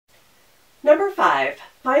Number 5,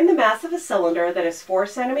 find the mass of a cylinder that is 4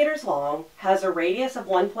 centimeters long, has a radius of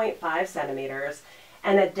 1.5 centimeters,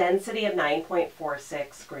 and a density of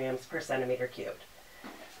 9.46 grams per centimeter cubed.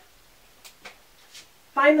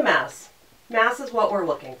 Find the mass. Mass is what we're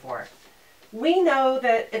looking for. We know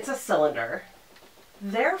that it's a cylinder.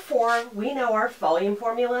 Therefore, we know our volume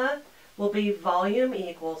formula will be volume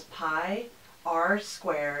equals pi r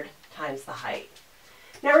squared times the height.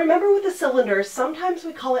 Now remember with the cylinders, sometimes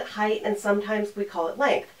we call it height and sometimes we call it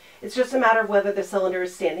length. It's just a matter of whether the cylinder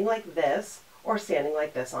is standing like this or standing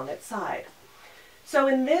like this on its side. So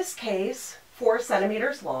in this case, 4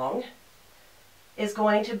 centimeters long is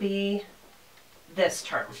going to be this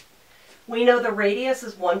term. We know the radius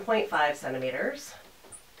is 1.5 centimeters,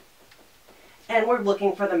 and we're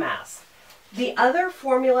looking for the mass. The other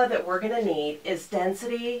formula that we're going to need is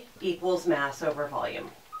density equals mass over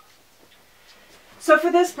volume. So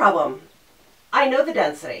for this problem, I know the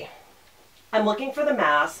density. I'm looking for the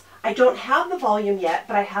mass. I don't have the volume yet,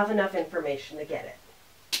 but I have enough information to get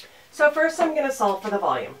it. So first I'm going to solve for the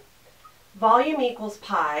volume. Volume equals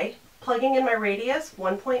pi, plugging in my radius,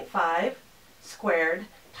 1.5 squared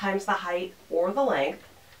times the height or the length,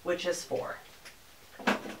 which is 4.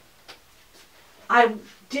 I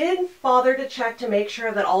did bother to check to make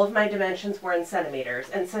sure that all of my dimensions were in centimeters,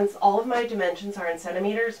 and since all of my dimensions are in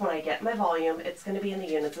centimeters, when I get my volume, it's going to be in the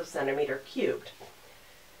units of centimeter cubed.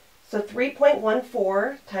 So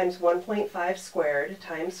 3.14 times 1.5 squared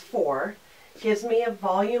times 4 gives me a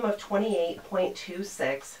volume of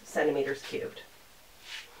 28.26 centimeters cubed.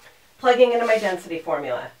 Plugging into my density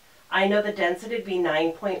formula, I know the density would be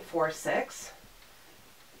 9.46.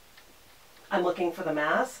 I'm looking for the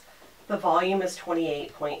mass. The volume is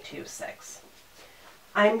 28.26.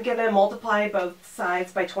 I'm going to multiply both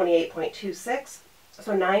sides by 28.26.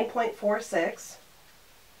 So 9.46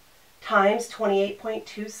 times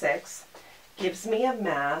 28.26 gives me a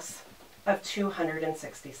mass of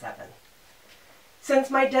 267. Since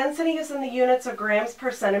my density is in the units of grams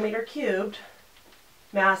per centimeter cubed,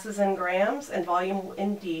 mass is in grams and volume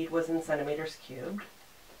indeed was in centimeters cubed.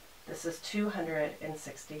 This is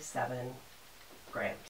 267 grams.